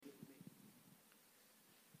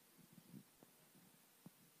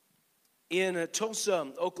In Tulsa,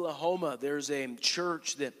 Oklahoma, there's a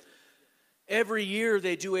church that every year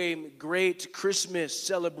they do a great Christmas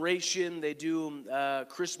celebration. They do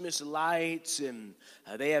Christmas lights, and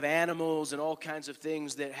they have animals and all kinds of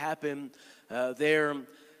things that happen there.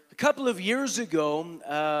 A couple of years ago,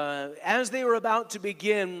 as they were about to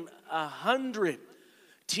begin, 100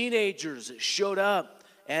 teenagers showed up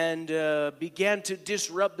and began to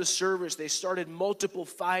disrupt the service. They started multiple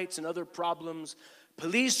fights and other problems.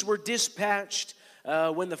 Police were dispatched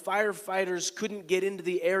when the firefighters couldn't get into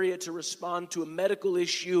the area to respond to a medical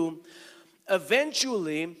issue.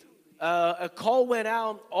 Eventually, a call went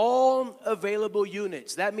out, all available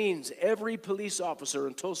units. That means every police officer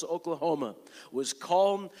in Tulsa, Oklahoma was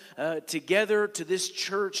called together to this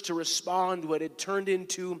church to respond what had turned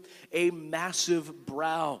into a massive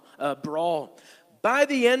brawl. By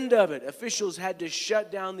the end of it, officials had to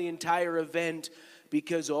shut down the entire event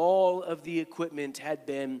because all of the equipment had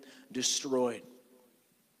been destroyed.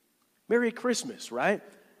 Merry Christmas, right?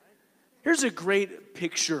 Here's a great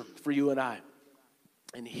picture for you and I.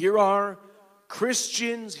 And here are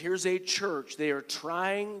Christians, here's a church. They are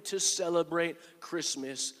trying to celebrate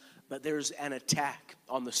Christmas, but there's an attack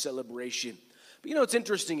on the celebration. But you know, it's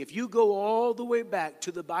interesting. If you go all the way back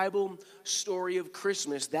to the Bible story of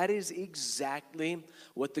Christmas, that is exactly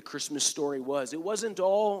what the Christmas story was. It wasn't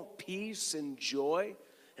all peace and joy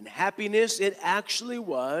and happiness. It actually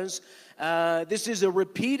was. This is a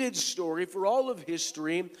repeated story for all of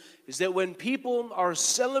history, is that when people are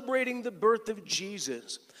celebrating the birth of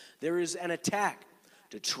Jesus, there is an attack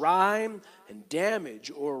to try and damage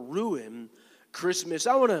or ruin Christmas.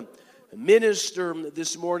 I want to minister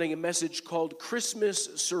this morning a message called Christmas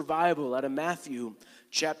Survival out of Matthew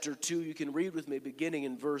chapter 2. You can read with me beginning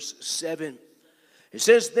in verse 7. It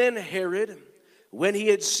says, "Then Herod, when he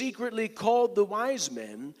had secretly called the wise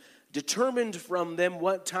men, determined from them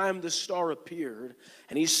what time the star appeared,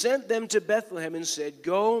 and he sent them to Bethlehem and said,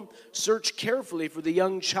 'Go, search carefully for the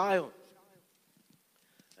young child.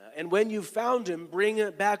 And when you found him,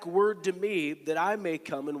 bring back word to me that I may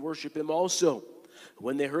come and worship him also.'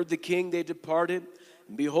 When they heard the king, they departed.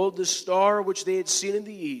 And behold, the star which they had seen in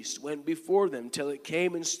the east went before them till it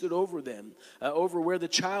came and stood over them, over where the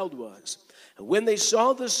child was. And when they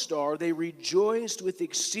saw the star, they rejoiced with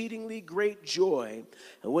exceedingly great joy.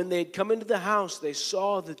 And when they had come into the house, they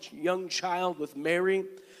saw the young child with Mary,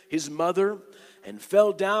 his mother, and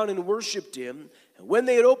fell down and worshipped him. And when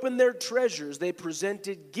they had opened their treasures, they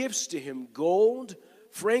presented gifts to him, gold,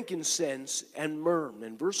 frankincense, and myrrh."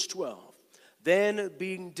 And verse 12. "Then,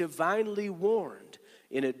 being divinely warned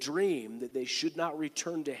in a dream that they should not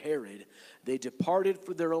return to Herod, they departed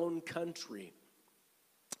for their own country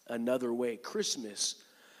another way." Christmas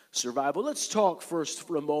survival. Let's talk first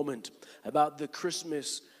for a moment about the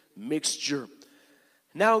Christmas mixture.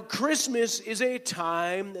 Now, Christmas is a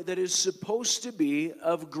time that is supposed to be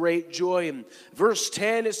of great joy. In verse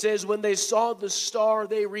 10, it says, "When they saw the star,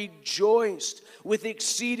 they rejoiced with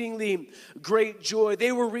exceedingly great joy."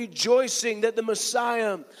 They were rejoicing that the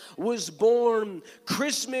Messiah was born.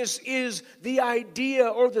 Christmas is the idea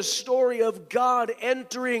or the story of God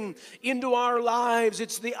entering into our lives.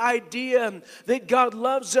 It's the idea that God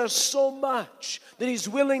loves us so much that he's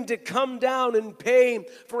willing to come down and pay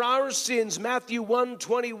for our sins. Matthew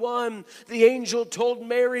 1:21, the angel told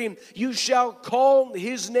Mary, "You shall call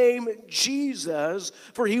his name Jesus,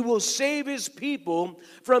 for he will save his people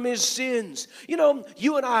from his sins." You know,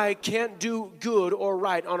 you and I can't do good or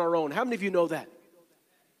right on our own. How many of you know that?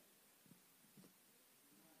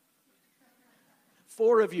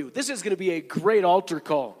 4 of you. This is going to be a great altar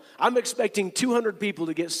call. I'm expecting 200 people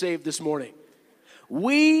to get saved this morning.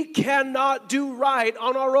 We cannot do right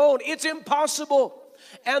on our own. It's impossible.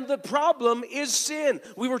 And the problem is sin.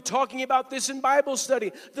 We were talking about this in Bible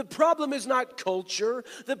study. The problem is not culture.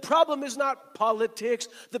 The problem is not politics.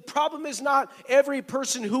 The problem is not every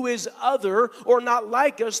person who is other or not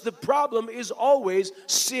like us. The problem is always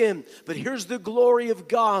sin. But here's the glory of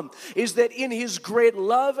God, is that in his great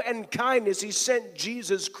love and kindness, he sent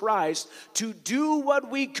Jesus Christ to do what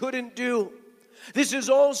we couldn't do. This is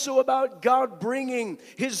also about God bringing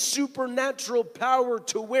his supernatural power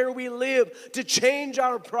to where we live to change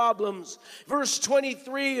our problems. Verse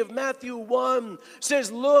 23 of Matthew 1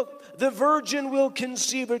 says, "Look, the virgin will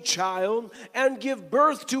conceive a child and give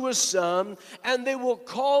birth to a son, and they will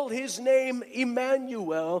call his name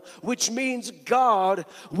Emmanuel," which means God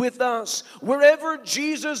with us. Wherever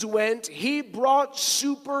Jesus went, he brought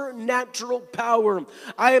supernatural power.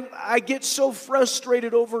 I get so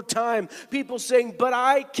frustrated over time. People saying, "But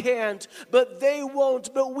I can't, but they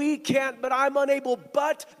won't, but we can't, but I'm unable,"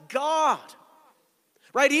 but God.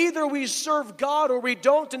 right? Either we serve God or we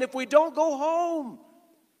don't, and if we don't, go home.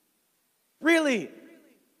 Really.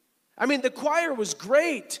 I mean, the choir was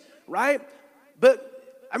great, right?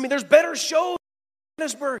 But, I mean, there's better shows in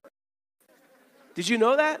Heimberg. Did you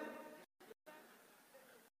know that?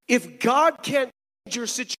 If God can't change your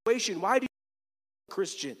situation, why do you become a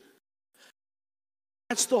Christian?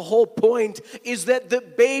 That's the whole point, is that the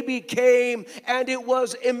baby came and it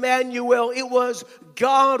was Emmanuel. It was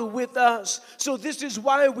God with us. So this is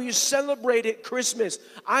why we celebrate at Christmas.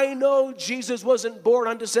 I know Jesus wasn't born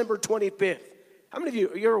on December 25th. How many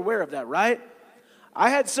of you're aware of that, right? I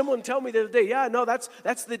had someone tell me the other day, yeah, no, that's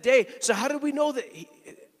the day. So how did we know that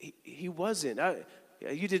he wasn't?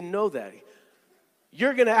 You didn't know that.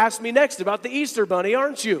 You're going to ask me next about the Easter bunny,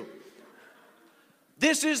 aren't you?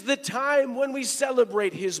 This is the time when we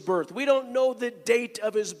celebrate his birth. We don't know the date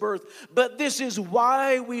of his birth, but this is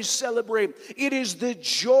why we celebrate. It is the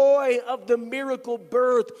joy of the miracle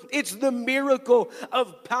birth. It's the miracle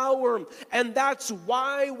of power, and that's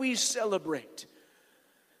why we celebrate.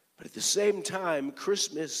 But at the same time,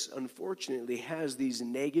 Christmas, unfortunately, has these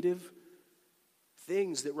negative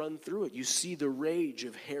things that run through it. You see the rage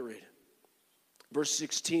of Herod. Verse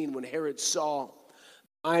 16, when Herod saw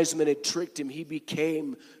the wise men had tricked him, he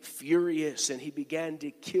became furious and he began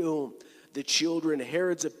to kill the children.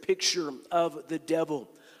 Herod's a picture of the devil,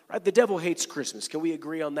 right? The devil hates Christmas. Can we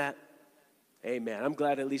agree on that? Amen. I'm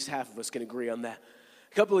glad at least half of us can agree on that.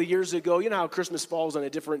 A couple of years ago, you know how Christmas falls on a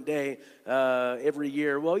different day every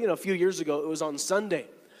year? Well, a few years ago, it was on Sunday.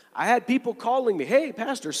 I had people calling me, hey,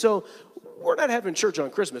 Pastor, so we're not having church on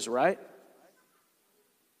Christmas, right?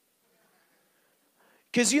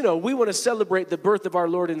 Because, we want to celebrate the birth of our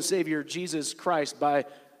Lord and Savior, Jesus Christ, by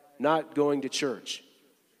not going to church.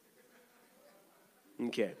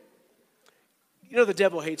 Okay. The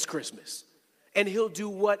devil hates Christmas, and he'll do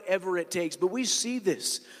whatever it takes. But we see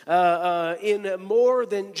this in more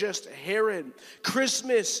than just Herod.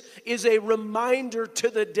 Christmas is a reminder to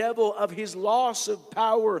the devil of his loss of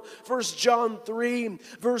power. 1 John 3,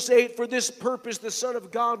 verse 8, for this purpose the Son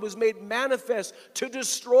of God was made manifest to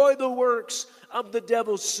destroy the works of the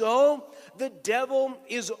devil. So the devil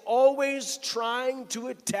is always trying to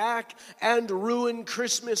attack and ruin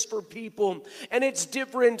Christmas for people. And it's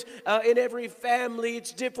different in every family.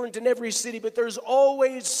 It's different in every city. But there's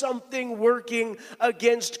always something working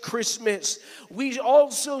against Christmas. We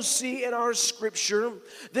also see in our scripture,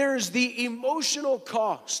 there's the emotional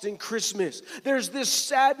cost in Christmas. There's this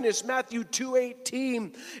sadness. Matthew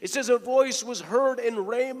 2:18. It says, a voice was heard in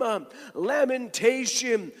Ramah,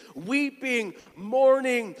 lamentation, weeping,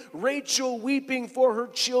 mourning, Rachel weeping for her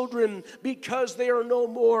children because they are no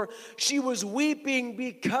more. She was weeping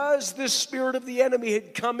because the spirit of the enemy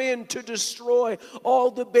had come in to destroy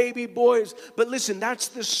all the baby boys. But listen, that's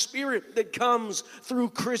the spirit that comes through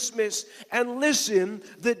Christmas. And listen,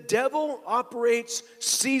 the devil operates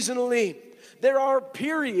seasonally. There are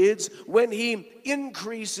periods when he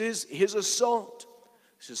increases his assault.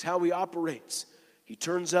 This is how he operates. He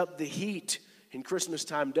turns up the heat in Christmas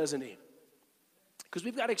time, doesn't he? Because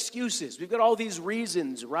we've got excuses. We've got all these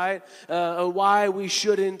reasons, right, why we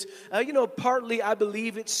shouldn't. Partly I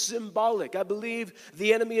believe it's symbolic. I believe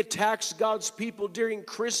the enemy attacks God's people during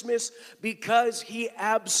Christmas because he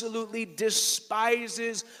absolutely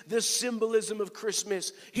despises the symbolism of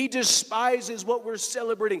Christmas. He despises what we're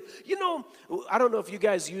celebrating. I don't know if you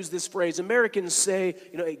guys use this phrase. Americans say,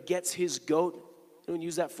 it gets his goat. Anyone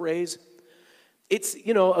use that phrase? It's,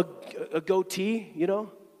 a goatee,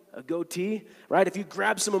 a goatee, right? If you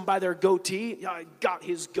grab someone by their goatee, I got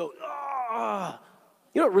his goat.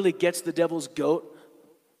 What really gets the devil's goat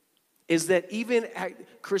is that even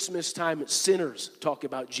at Christmas time, sinners talk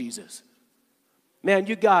about Jesus. Man,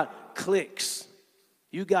 you got Clicks,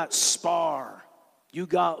 you got Spar, you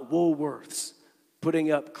got Woolworths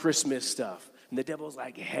putting up Christmas stuff. And the devil's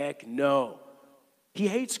like, heck no. He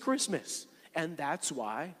hates Christmas. And that's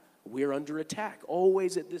why we're under attack,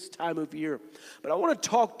 always at this time of year. But I want to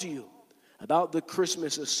talk to you about the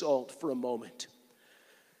Christmas assault for a moment.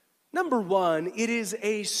 Number one, it is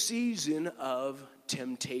a season of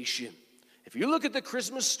temptation. If you look at the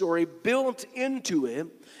Christmas story, built into it,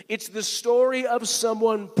 it's the story of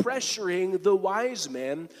someone pressuring the wise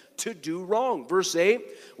men to do wrong. Verse 8,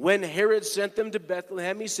 when Herod sent them to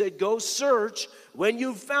Bethlehem, he said, go search. When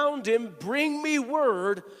you've found him, bring me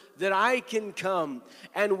word that I can come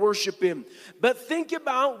and worship him. But think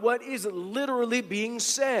about what is literally being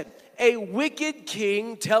said. A wicked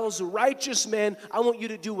king tells righteous men, I want you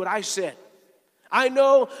to do what I said. I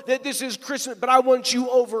know that this is Christmas, but I want you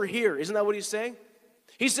over here. Isn't that what he's saying?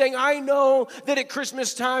 He's saying, I know that at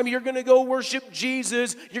Christmas time you're going to go worship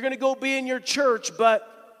Jesus, you're going to go be in your church, but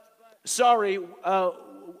sorry,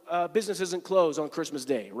 business isn't closed on Christmas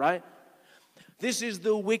Day, right? This is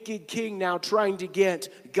the wicked king now trying to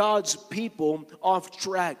get God's people off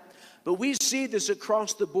track. But we see this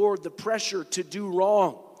across the board. The pressure to do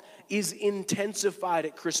wrong is intensified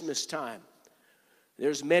at Christmas time.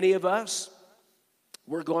 There's many of us,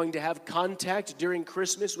 we're going to have contact during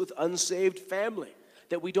Christmas with unsaved family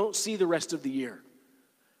that we don't see the rest of the year.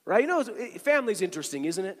 Right? You know, family's interesting,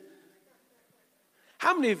 isn't it?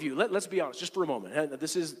 How many of you, let's be honest, just for a moment.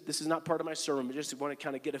 This is not part of my sermon, but just want to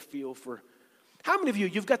kind of get a feel for, how many of you,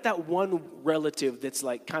 you've got that one relative that's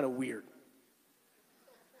like kind of weird?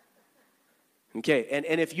 Okay, and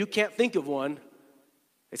if you can't think of one,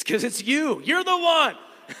 it's because it's you. You're the one.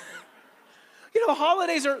 You know,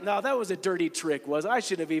 holidays are, no, that was a dirty trick, was it? I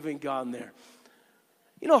shouldn't have even gone there.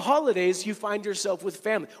 You know, holidays, you find yourself with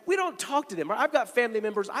family. We don't talk to them. I've got family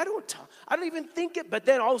members, I don't even think it, but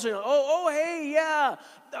then all of a sudden, hey, yeah,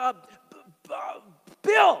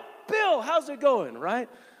 Bill, how's it going, right?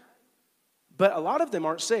 But a lot of them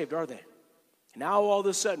aren't saved, are they? Now all of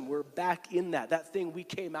a sudden, we're back in that thing we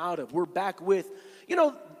came out of. We're back with, you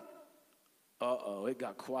know, it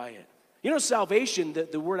got quiet. You know, salvation,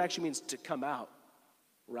 the word actually means to come out,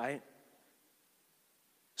 right?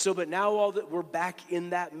 So, but now we're back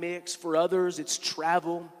in that mix. For others, it's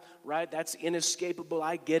travel, right? That's inescapable.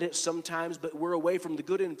 I get it sometimes, but we're away from the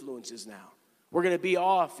good influences now. We're going to be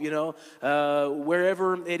off, you know,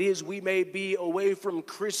 wherever it is we may be, away from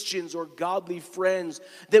Christians or godly friends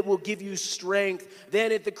that will give you strength.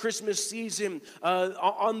 Then at the Christmas season,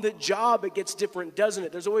 on the job, it gets different, doesn't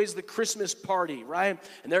it? There's always the Christmas party, right?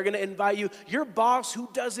 And they're going to invite you. Your boss, who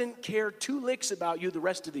doesn't care two licks about you the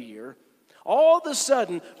rest of the year, all of a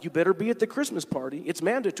sudden, you better be at the Christmas party. It's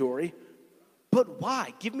mandatory. But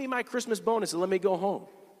why? Give me my Christmas bonus and let me go home.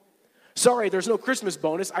 Sorry, there's no Christmas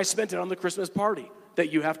bonus. I spent it on the Christmas party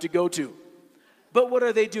that you have to go to. But what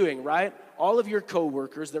are they doing, right? All of your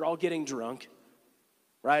coworkers, they're all getting drunk,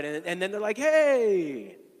 right? And then they're like,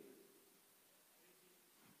 hey.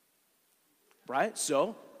 Right?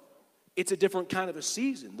 So, it's a different kind of a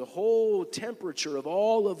season. The whole temperature of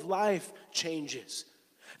all of life changes.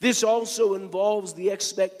 This also involves the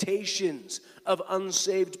expectations of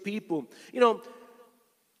unsaved people. You know,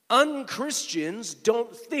 unchristians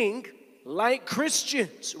don't think like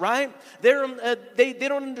Christians, right? They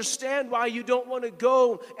don't understand why you don't want to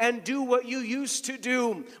go and do what you used to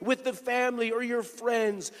do with the family or your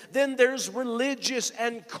friends. Then there's religious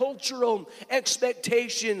and cultural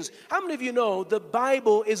expectations. How many of you know the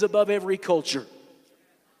Bible is above every culture?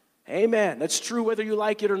 Amen. That's true whether you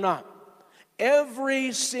like it or not.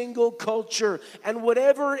 Every single culture, and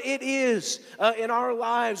whatever it is in our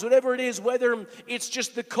lives, whatever it is, whether it's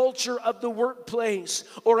just the culture of the workplace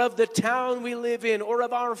or of the town we live in or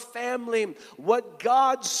of our family, what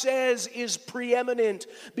God says is preeminent.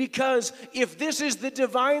 Because if this is the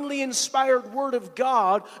divinely inspired Word of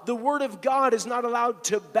God, the Word of God is not allowed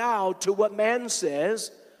to bow to what man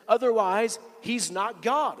says. Otherwise, He's not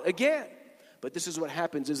God again. But this is what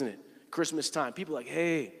happens, isn't it? Christmas time. People are like,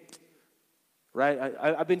 hey, right?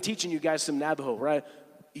 I've been teaching you guys some Navajo, right?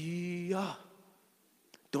 Yeah.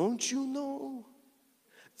 Don't you know?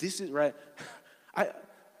 This is, right? You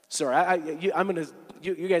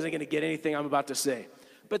guys ain't going to get anything I'm about to say.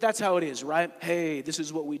 But that's how it is, right? Hey, this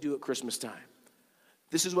is what we do at Christmas time.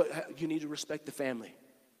 This is what, you need to respect the family.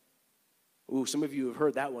 Ooh, some of you have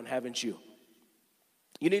heard that one, haven't you?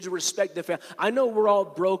 You need to respect the family. I know we're all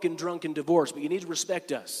broke and drunk and divorced, but you need to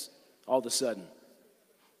respect us all of a sudden.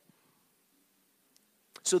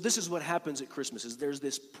 So this is what happens at Christmas, is there's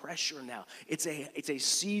this pressure now. It's a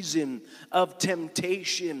season of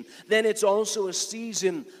temptation. Then it's also a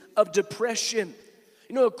season of depression.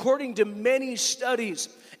 You know, according to many studies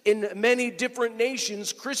in many different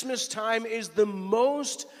nations, Christmas time is the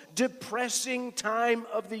most depressing time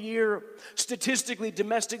of the year. Statistically,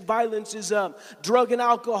 domestic violence is up. Drug and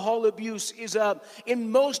alcohol abuse is up.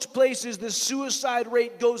 In most places, the suicide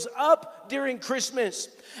rate goes up during Christmas.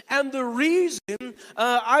 And the reason,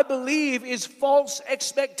 I believe, is false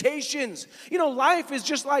expectations. You know, life is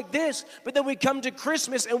just like this, but then we come to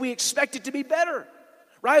Christmas and we expect it to be better.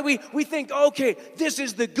 Right? We think, okay, this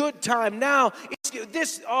is the good time. Now,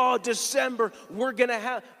 December, we're going to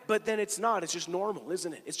have, but then it's not. It's just normal,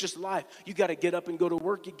 isn't it? It's just life. You got to get up and go to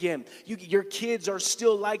work again. Your kids are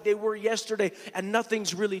still like they were yesterday, and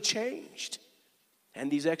nothing's really changed.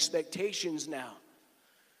 And these expectations now,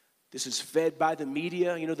 this is fed by the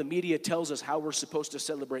media. You know, the media tells us how we're supposed to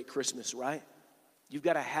celebrate Christmas, right? You've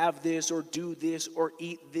got to have this or do this or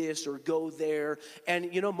eat this or go there. And,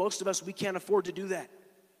 most of us, we can't afford to do that.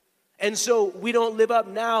 And so we don't live up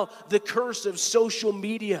now the curse of social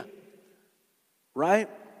media, right?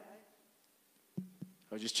 I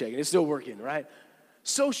was just checking. It's still working, right?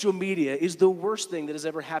 Social media is the worst thing that has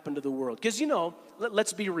ever happened to the world. Because,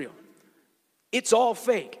 let's be real. It's all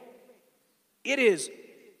fake. It is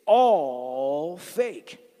all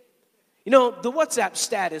fake. The WhatsApp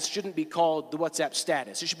status shouldn't be called the WhatsApp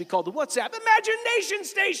status. It should be called the WhatsApp Imagination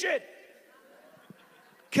Station.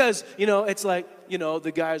 Because, it's like,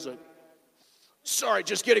 the guy's like, sorry,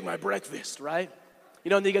 just getting my breakfast, right?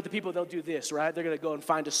 And then you get the people, they'll do this, right? They're going to go and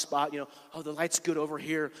find a spot, oh, the light's good over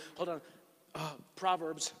here. Hold on.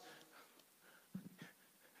 Proverbs.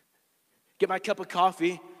 Get my cup of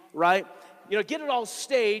coffee, right? Get it all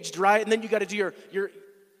staged, right? And then you got to do your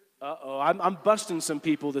I'm busting some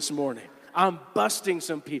people this morning. I'm busting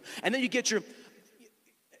some people. And then you get your,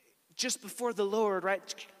 just before the Lord, right?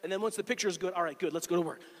 And then once the picture is good, all right, good, let's go to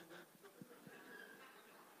work.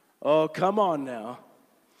 Oh, come on now.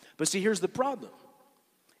 But see, here's the problem,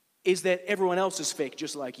 is that everyone else is fake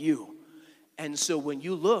just like you. And so when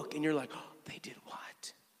you look and you're like, oh, they did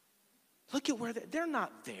what? Look at where they're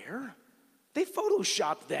not there. They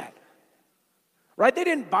photoshopped that. Right? They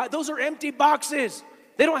didn't buy, those are empty boxes.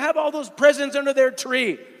 They don't have all those presents under their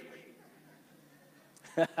tree.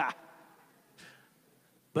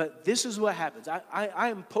 But this is what happens. I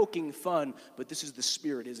am poking fun, but this is the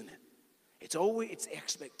spirit, isn't it? It's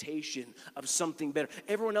expectation of something better.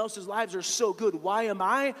 Everyone else's lives are so good. Why am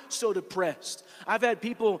I so depressed? I've had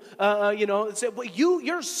people, say, well,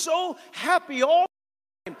 you're so happy all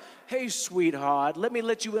the time. Hey, sweetheart, let me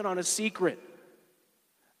let you in on a secret.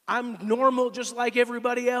 I'm normal just like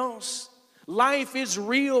everybody else. Life is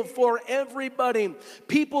real for everybody.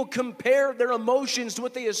 People compare their emotions to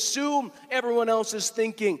what they assume everyone else is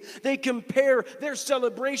thinking. They compare their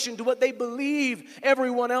celebration to what they believe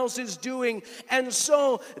everyone else is doing. And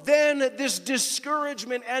so then this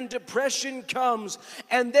discouragement and depression comes.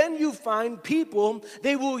 And then you find people,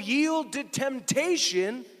 they will yield to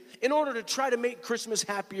temptation in order to try to make Christmas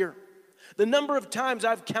happier. The number of times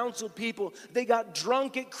I've counseled people, they got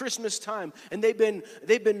drunk at Christmas time and they've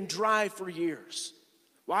been dry for years.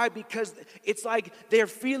 Why? Because it's like they're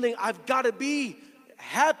feeling, I've got to be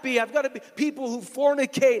happy. I've got to be people who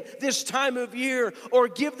fornicate this time of year or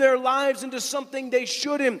give their lives into something they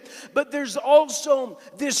shouldn't. But there's also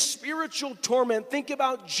this spiritual torment. Think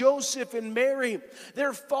about Joseph and Mary.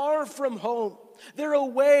 They're far from home. They're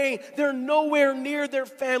away. They're nowhere near their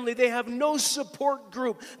family. They have no support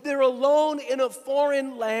group. They're alone in a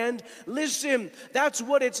foreign land. Listen, that's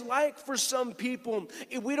what it's like for some people.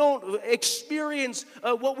 If we don't experience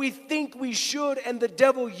what we think we should, and the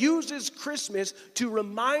devil uses Christmas to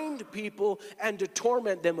remind people and to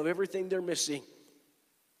torment them of everything they're missing.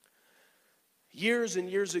 Years and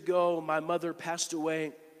years ago, my mother passed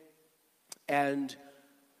away, and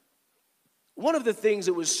one of the things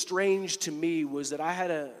that was strange to me was that I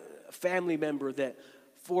had a family member that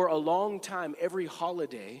for a long time, every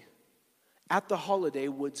holiday, at the holiday,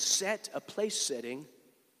 would set a place setting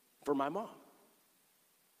for my mom.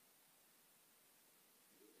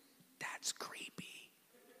 That's creepy.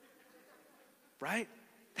 Right?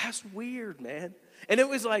 That's weird, man. And it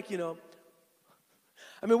was like,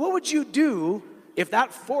 what would you do if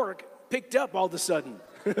that fork picked up all of a sudden?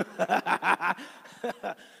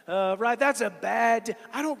 Right, that's a bad,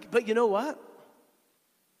 but you know what?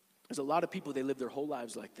 There's a lot of people, they live their whole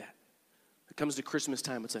lives like that. It comes to Christmas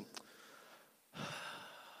time, it's like,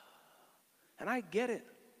 and I get it.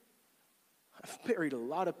 I've buried a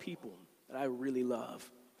lot of people that I really love.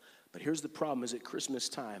 But here's the problem, is at Christmas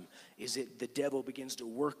time, is that the devil begins to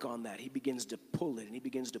work on that. He begins to pull it, and he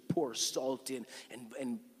begins to pour salt in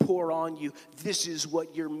and pour on you. This is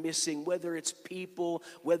what you're missing, whether it's people,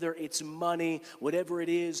 whether it's money, whatever it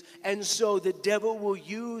is. And so the devil will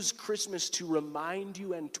use Christmas to remind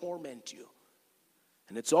you and torment you.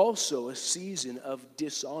 And it's also a season of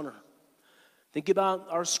dishonor. Think about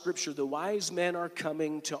our scripture. The wise men are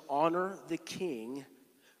coming to honor the king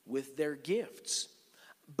with their gifts.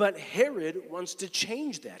 But Herod wants to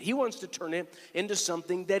change that. He wants to turn it into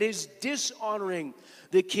something that is dishonoring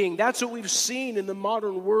the king. That's what we've seen in the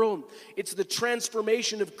modern world. It's the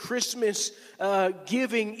transformation of Christmas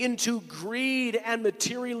giving into greed and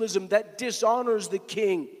materialism that dishonors the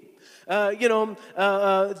king.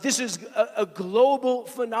 This is a global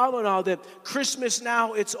phenomenon that Christmas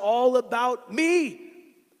now, it's all about me.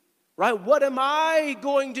 Right? What am I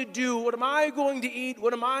going to do? What am I going to eat?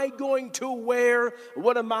 What am I going to wear?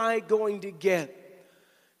 What am I going to get?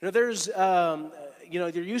 There's,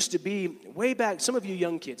 there used to be, way back, some of you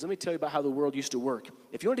young kids, let me tell you about how the world used to work.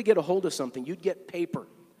 If you wanted to get a hold of something, you'd get paper.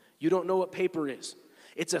 You don't know what paper is.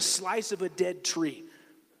 It's a slice of a dead tree.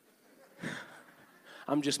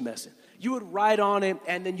 I'm just messing. You would write on it,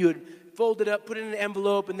 and then you would fold it up, put it in an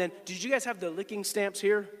envelope, and then, did you guys have the licking stamps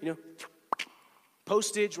here?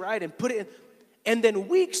 Postage, right? And put it in. And then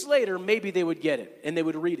weeks later, maybe they would get it, and they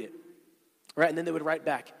would read it, right? And then they would write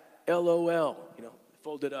back, LOL,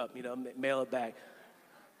 fold it up, mail it back.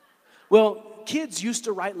 Well, kids used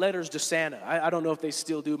to write letters to Santa. I don't know if they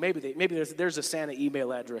still do. Maybe there's a Santa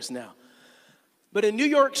email address now. But in New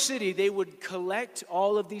York City, they would collect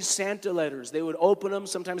all of these Santa letters. They would open them.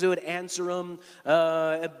 Sometimes they would answer them.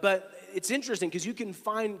 But it's interesting because you can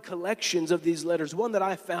find collections of these letters. One that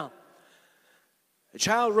I found. A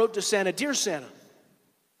child wrote to Santa, "Dear Santa."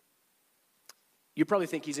 You probably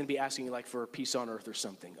think he's going to be asking you like for peace on earth or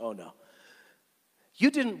something. Oh, no. "You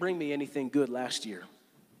didn't bring me anything good last year."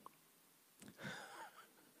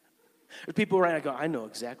 There's people right now go, "I know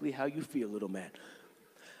exactly how you feel, little man.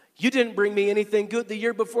 You didn't bring me anything good the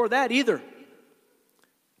year before that either.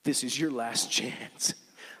 This is your last chance."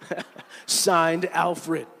 Signed,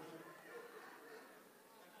 Alfred.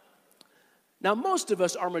 Now, most of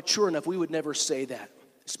us are mature enough, we would never say that,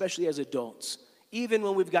 especially as adults. Even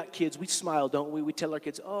when we've got kids, we smile, don't we? We tell our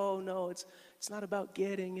kids, "Oh, no, it's not about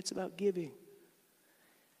getting, it's about giving."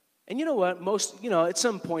 And you know what? At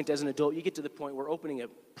some point as an adult, you get to the point where opening a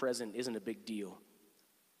present isn't a big deal.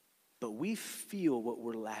 But we feel what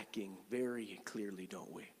we're lacking very clearly,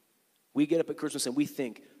 don't we? We get up at Christmas and we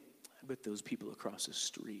think, "I bet those people across the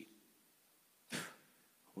street, I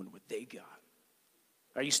wonder what they got."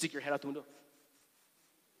 Or you stick your head out the window.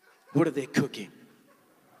 What are they cooking?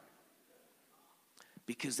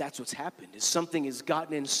 Because that's what's happened, is something has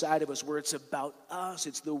gotten inside of us where it's about us.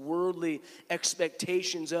 It's the worldly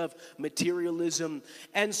expectations of materialism.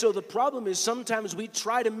 And so the problem is sometimes we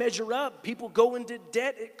try to measure up. People go into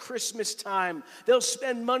debt at Christmas time. They'll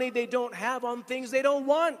spend money they don't have on things they don't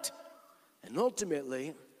want. And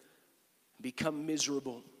ultimately become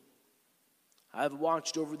miserable. I've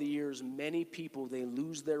watched over the years many people, they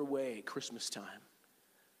lose their way at Christmas time.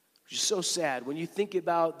 Which is so sad when you think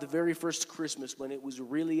about the very first Christmas when it was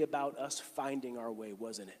really about us finding our way,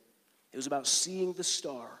 wasn't it? It was about seeing the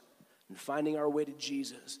star and finding our way to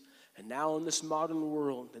Jesus. And now in this modern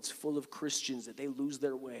world that's full of Christians that they lose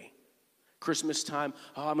their way. Christmas time,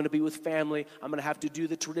 I'm going to be with family. I'm going to have to do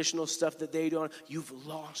the traditional stuff that they don't. You've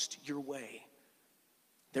lost your way.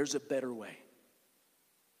 There's a better way.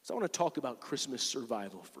 So I want to talk about Christmas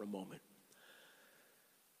survival for a moment.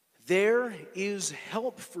 There is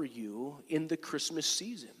help for you in the Christmas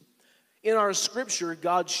season. In our scripture,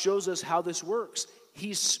 God shows us how this works.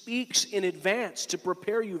 He speaks in advance to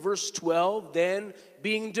prepare you. Verse 12, then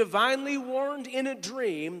being divinely warned in a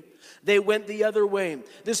dream, they went the other way.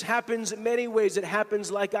 This happens in many ways. It happens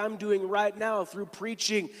like I'm doing right now through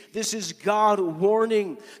preaching. This is God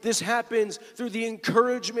warning. This happens through the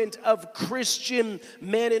encouragement of Christian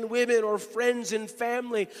men and women or friends and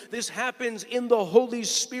family. This happens in the Holy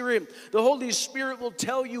Spirit. The Holy Spirit will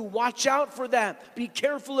tell you, watch out for that. Be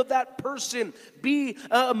careful of that person. Be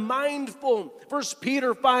mindful. 1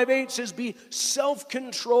 Peter 5:8 says, be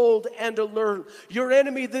self-controlled and alert. Your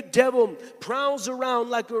enemy, the devil, prowls around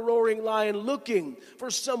like a roaring lion looking for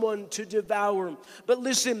someone to devour. But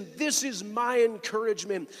listen, this is my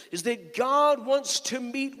encouragement, is that God wants to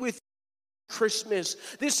meet with Christmas.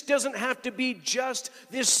 This doesn't have to be just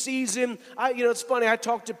this season. It's funny, I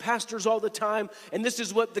talk to pastors all the time, and this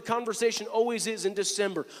is what the conversation always is in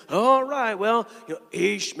December. All right, well,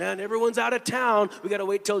 man, everyone's out of town. We got to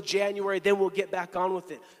wait till January, then we'll get back on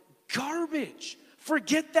with it. Garbage.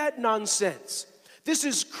 Forget that nonsense. This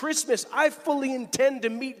is Christmas. I fully intend to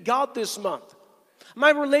meet God this month.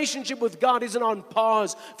 My relationship with God isn't on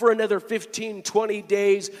pause for another 15, 20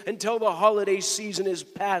 days until the holiday season is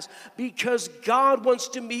past, because God wants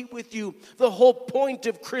to meet with you. The whole point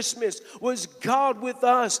of Christmas was God with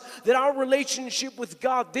us, that our relationship with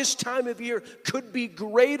God this time of year could be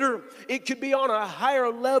greater. It could be on a higher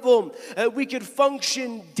level. We could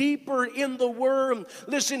function deeper in the Word.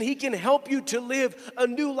 Listen, He can help you to live a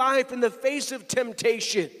new life in the face of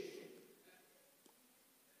temptation.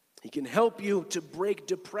 He can help you to break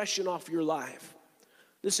depression off your life.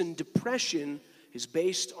 Listen, depression is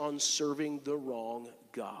based on serving the wrong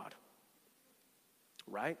God.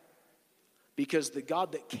 Right? Because the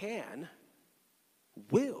God that can,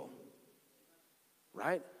 will.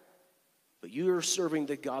 Right? But you are serving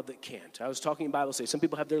the God that can't. I was talking in Bible study. Some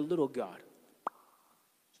people have their little God.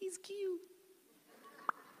 He's cute.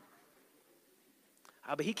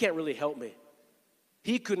 But he can't really help me.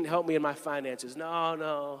 He couldn't help me in my finances.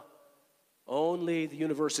 No. Only the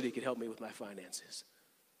university could help me with my finances,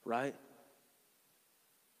 right?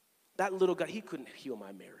 That little guy, he couldn't heal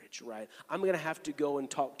my marriage, right? I'm going to have to go and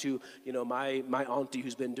talk to, my auntie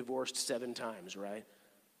who's been divorced 7 times, right?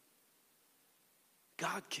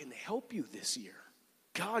 God can help you this year.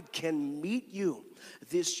 God can meet you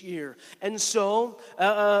this year. And so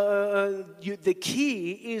the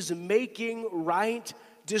key is making right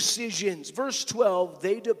decisions. Verse 12,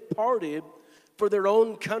 they departed for their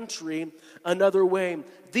own country another way.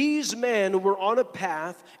 These men were on a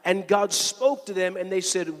path, and God spoke to them, and they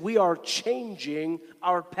said, we are changing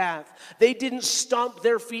our path. They didn't stomp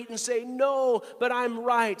their feet and say, no, but I'm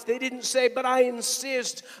right. They didn't say, but I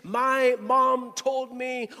insist. My mom told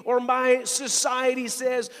me, or my society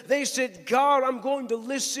says. They said, God, I'm going to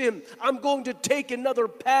listen. I'm going to take another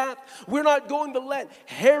path. We're not going to let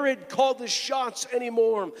Herod call the shots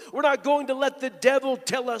anymore. We're not going to let the devil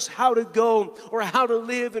tell us how to go or how to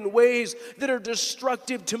live in ways that are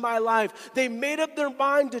destructive to my life. They made up their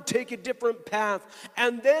mind to take a different path,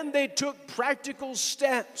 and then they took practical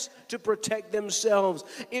steps to protect themselves.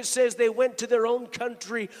 It says they went to their own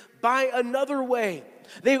country by another way.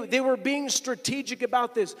 They were being strategic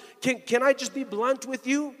about this. Can I just be blunt with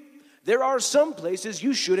you? There are some places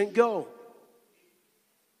you shouldn't go.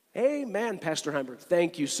 Amen, Pastor Heimberg.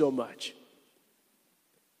 Thank you so much.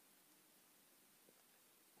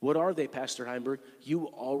 What are they, Pastor Heimberg? You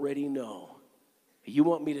already know. You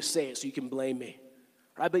want me to say it so you can blame me.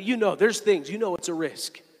 Right? But there's things, it's a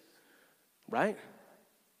risk. Right?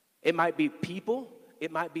 It might be people.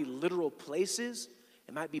 It might be literal places.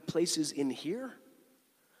 It might be places in here.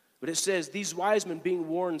 But it says, these wise men being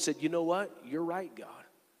warned said, you know what? You're right, God.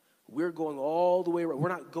 We're going all the way around. We're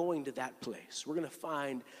not going to that place. We're going to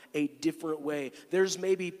find a different way. There's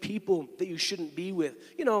maybe people that you shouldn't be with.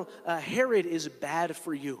 Herod is bad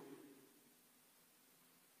for you.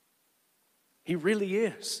 He really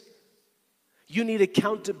is. You need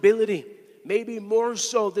accountability, maybe more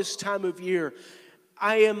so this time of year.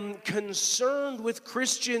 I am concerned with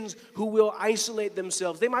Christians who will isolate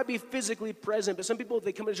themselves. They might be physically present, but some people,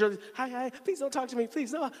 they come to church, hi, please don't talk to me,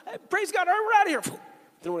 please, no. Praise God, all right, we're out of here.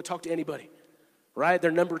 They don't want to talk to anybody, right?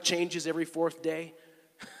 Their number changes every 4th day.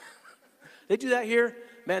 They do that here.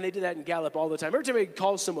 Man, they do that in Gallup all the time. Every time I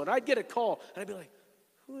call someone, I'd get a call, and I'd be like,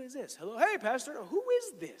 who is this? Hello? Hey, Pastor, who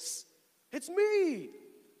is this? It's me.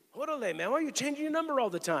 Orale, man, why are you changing your number all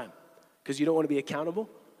the time? Because you don't want to be accountable?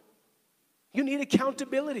 You need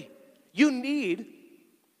accountability. You need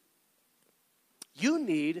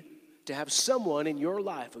to have someone in your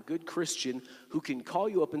life, a good Christian, who can call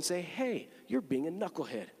you up and say, hey, you're being a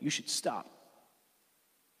knucklehead. You should stop.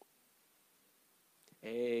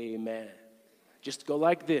 Amen. Just go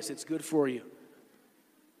like this. It's good for you.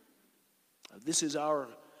 This is our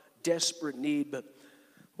desperate need, but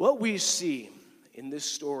what we see in this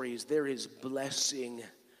story is there is blessing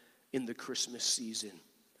in the Christmas season.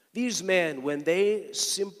 These men, when they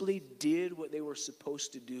simply did what they were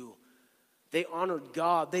supposed to do, they honored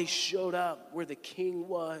God. They showed up where the king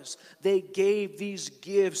was. They gave these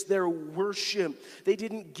gifts, their worship. They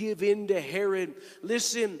didn't give in to Herod.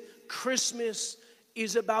 Listen, Christmas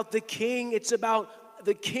is about the king. It's about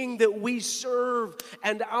the king that we serve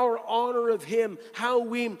and our honor of him, how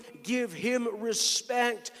we give him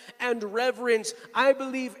respect and reverence. I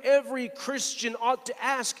believe every Christian ought to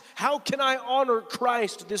ask, how can I honor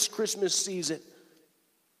Christ this Christmas season?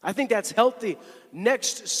 I think that's healthy.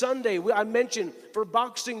 Next Sunday, I mentioned for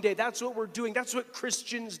Boxing Day, that's what we're doing. That's what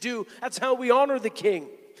Christians do. That's how we honor the king,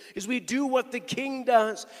 is we do what the king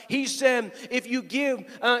does. He said, if you give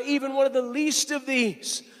even one of the least of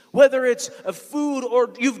these, whether it's a food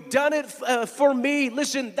or you've done it for me,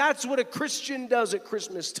 listen, that's what a Christian does at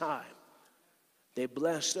Christmas time. They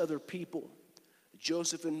blessed other people.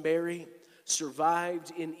 Joseph and Mary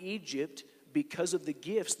survived in Egypt because of the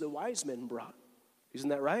gifts the wise men brought. Isn't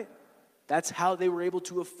that right? That's how they were able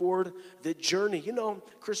to afford the journey.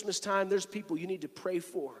 Christmas time, there's people you need to pray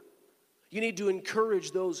for. You need to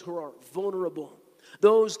encourage those who are vulnerable.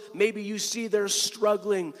 Those, maybe you see they're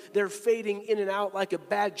struggling, they're fading in and out like a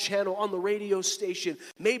bad channel on the radio station.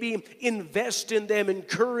 Maybe invest in them,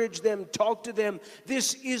 encourage them, talk to them.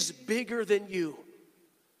 This is bigger than you.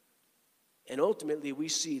 And ultimately, we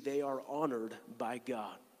see they are honored by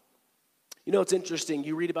God. It's interesting.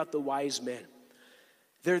 You read about the wise men.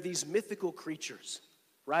 They're these mythical creatures,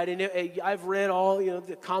 right? And I've read all,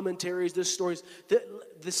 the commentaries, the stories.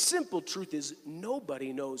 The simple truth is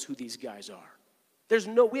nobody knows who these guys are.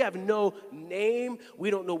 We have no name.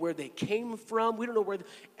 We don't know where they came from. We don't know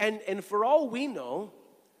and for all we know,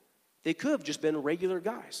 they could have just been regular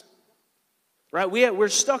guys. Right? We're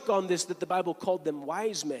stuck on this that the Bible called them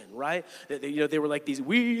wise men, right? They were like these,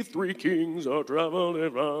 we three kings are traveling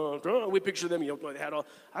around. We picture them, they had all.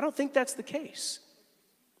 I don't think that's the case.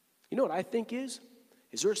 You know what I think is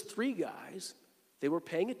there's three guys, they were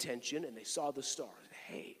paying attention and they saw the stars.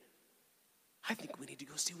 Hey, I think we need to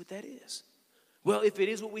go see what that is. Well, if it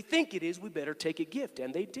is what we think it is, we better take a gift.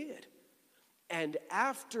 And they did. And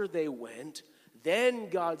after they went, then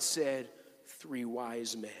God said, 3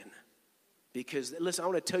 wise men. Because, listen, I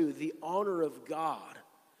want to tell you, the honor of God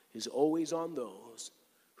is always on those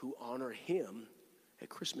who honor him at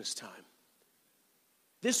Christmas time.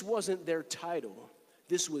 This wasn't their title.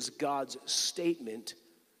 This was God's statement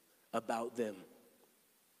about them.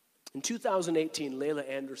 In 2018, Layla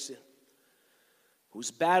Anderson was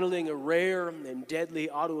battling a rare and deadly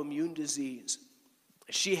autoimmune disease.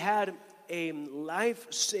 She had a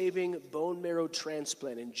life-saving bone marrow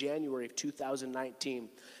transplant in January of 2019.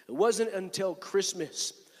 It wasn't until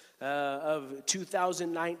Christmas of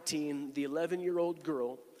 2019, the 11-year-old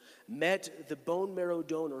girl met the bone marrow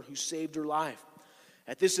donor who saved her life.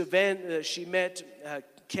 At this event, she met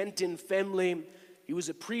Kenton Femley. He was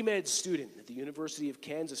a pre-med student at the University of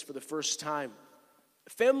Kansas for the first time.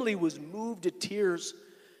 Femley was moved to tears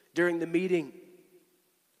during the meeting.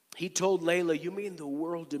 He told Layla, "You mean the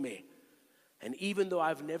world to me. And even though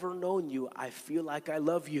I've never known you, I feel like I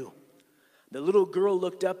love you." The little girl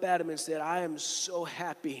looked up at him and said, "I am so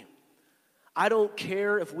happy. I don't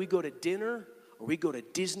care if we go to dinner or we go to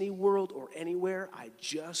Disney World or anywhere. I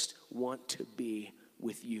just want to be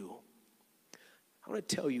with you." I want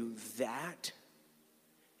to tell you that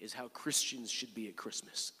is how Christians should be at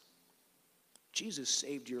Christmas. Jesus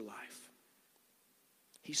saved your life.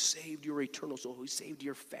 He saved your eternal soul. He saved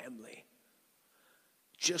your family.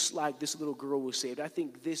 Just like this little girl was saved. I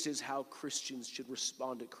think this is how Christians should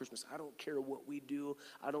respond at Christmas. I don't care what we do.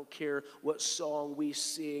 I don't care what song we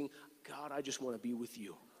sing. God, I just want to be with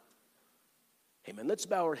you. Amen. Let's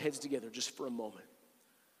bow our heads together just for a moment.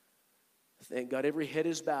 Thank God every head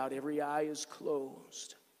is bowed, every eye is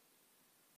closed.